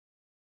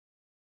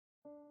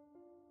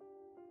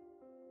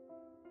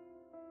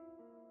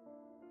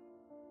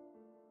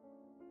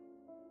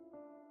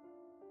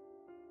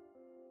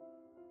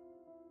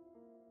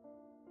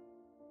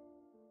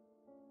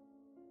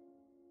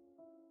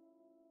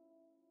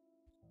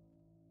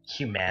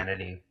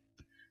humanity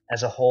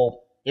as a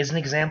whole is an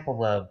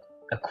example of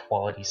a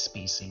quality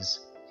species.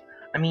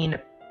 I mean,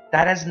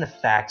 that as in the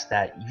fact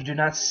that you do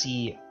not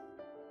see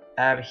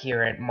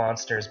abhorrent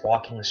monsters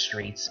walking the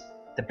streets,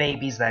 the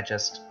babies that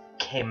just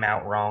came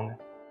out wrong.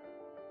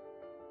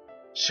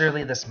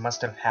 Surely this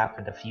must have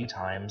happened a few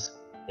times,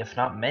 if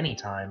not many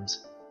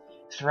times,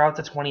 throughout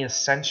the 20th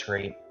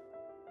century.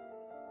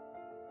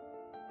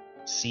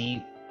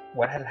 See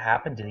what had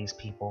happened to these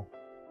people.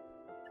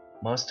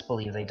 Most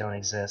believe they don't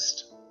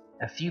exist.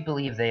 A few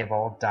believe they have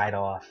all died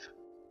off.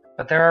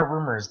 But there are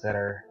rumors that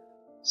are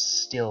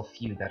still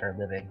few that are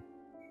living,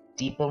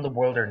 deep in the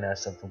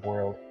wilderness of the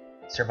world,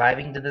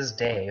 surviving to this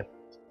day.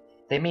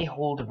 They may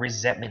hold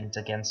resentment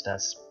against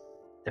us,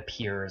 the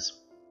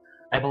peers.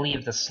 I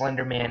believe the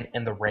Slender Man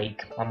and the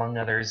Rake, among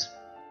others,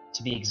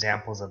 to be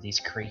examples of these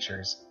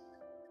creatures.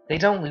 They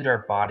don't loot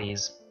our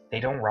bodies, they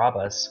don't rob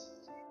us,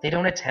 they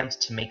don't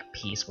attempt to make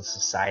peace with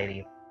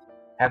society.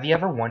 Have you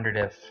ever wondered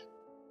if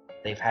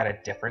they've had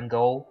a different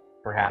goal,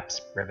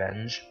 perhaps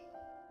revenge?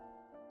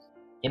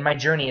 In my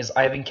journeys,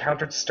 I have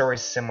encountered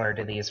stories similar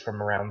to these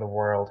from around the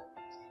world,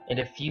 and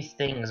a few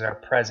things are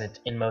present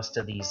in most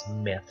of these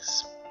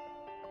myths.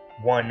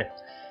 1.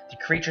 The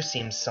creature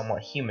seems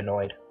somewhat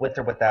humanoid, with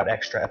or without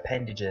extra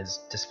appendages,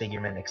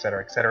 disfigurement,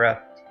 etc.,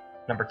 etc.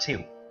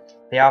 2.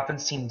 They often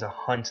seem to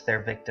hunt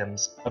their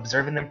victims,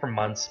 observing them for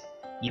months,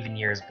 even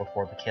years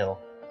before the kill.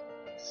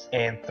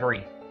 And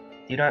 3.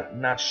 They do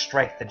not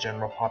strike the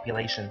general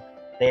population.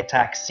 They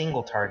attack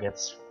single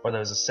targets, or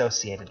those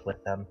associated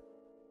with them.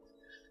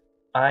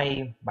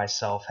 I,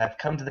 myself, have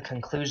come to the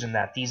conclusion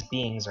that these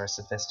beings are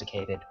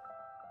sophisticated.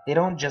 They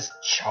don't just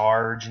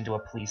charge into a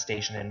police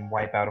station and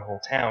wipe out a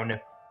whole town.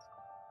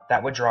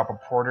 That would draw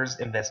reporters,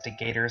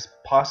 investigators,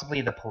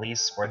 possibly the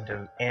police or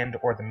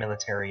the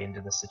military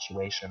into the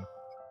situation.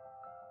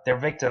 Their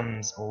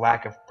victims'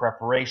 lack of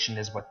preparation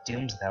is what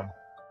dooms them.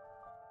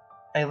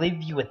 I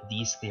leave you with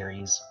these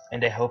theories,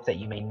 and I hope that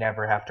you may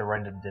never have to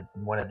run into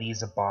one of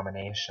these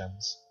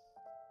abominations.